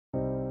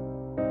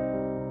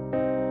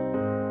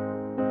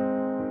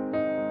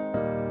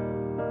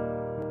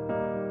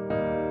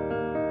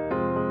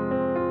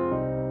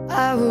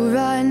I will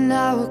run,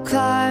 I will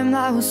climb,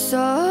 I will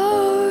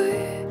soar.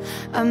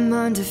 I'm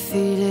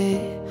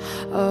undefeated,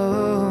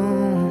 oh.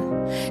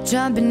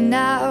 Jumping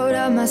out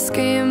of my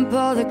skin,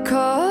 pull the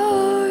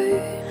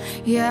cord.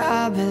 Yeah,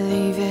 I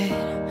believe it.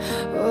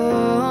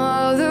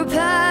 Oh, the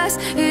past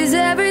is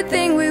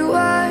everything we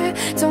were.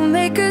 Don't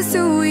make us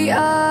who we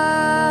are.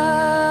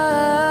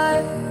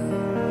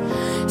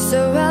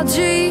 So I'll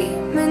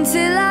dream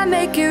until I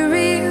make it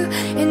real,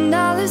 and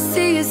all I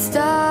see is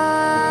stars.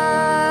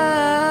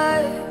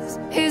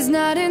 It's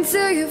not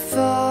until you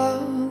fall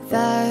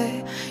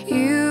that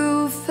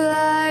you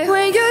fly.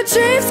 When your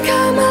dreams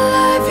come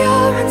alive,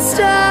 you're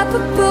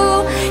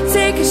unstoppable.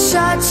 Take a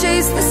shot,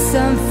 chase the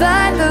sun,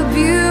 find the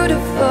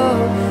beautiful.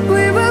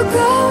 We will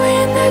glow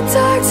in the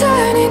dark,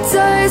 turning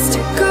dust to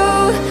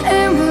gold,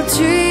 and we'll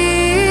dream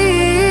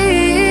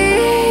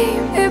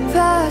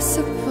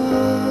impossible.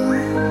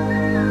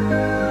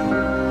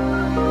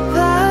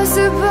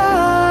 Possible.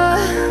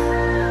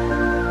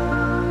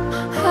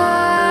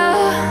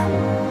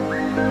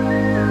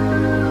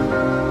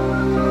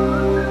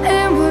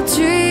 And we'll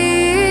dream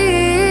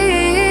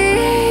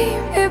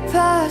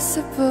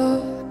impossible.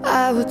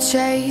 I will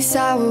chase,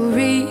 I will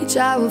reach,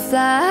 I will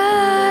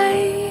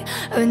fly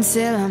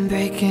until I'm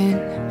breaking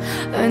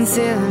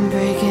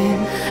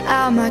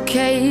out my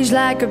cage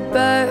like a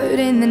bird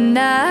in the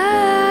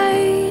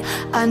night.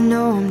 I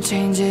know I'm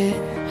changing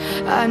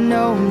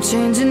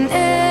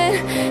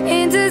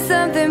into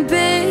something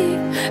big,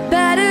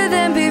 better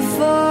than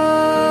before.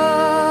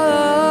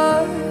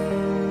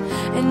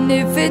 And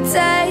if it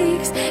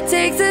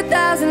takes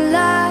 1,000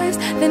 lives,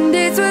 then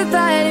it's worth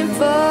fighting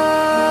for.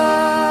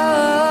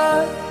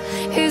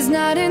 It's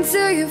not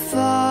until you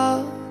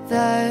fall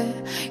that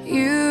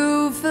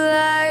you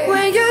fly.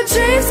 When your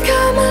dreams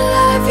come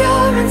alive,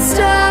 you're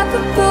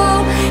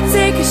unstoppable.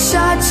 Take a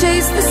shot,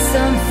 chase the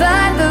sun,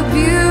 find the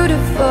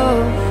beautiful.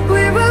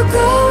 We will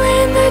go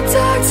in the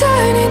dark,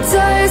 turning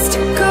dust to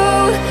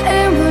gold,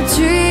 and we'll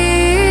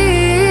dream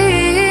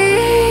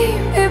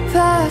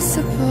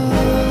impossible.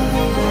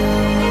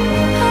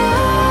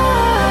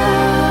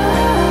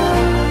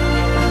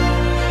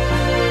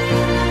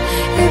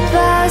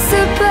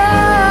 Impossible.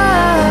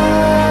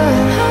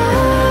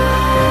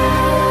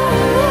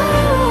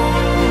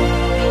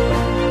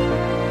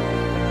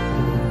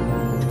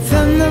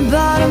 From the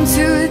bottom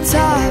to the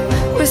top,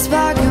 we're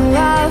sparking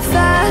wild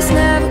fast.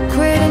 Never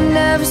quit and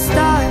never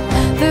stop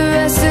the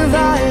rest of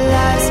our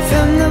lives.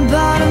 From the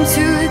bottom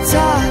to the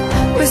top,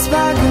 we're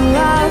sparking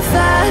wild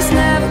fast.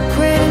 Never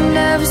quit and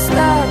never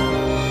stop.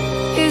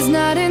 It's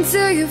not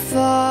until you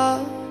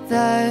fall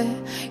that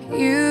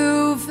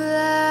you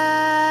fly.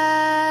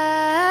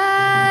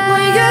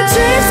 When your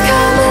dreams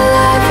come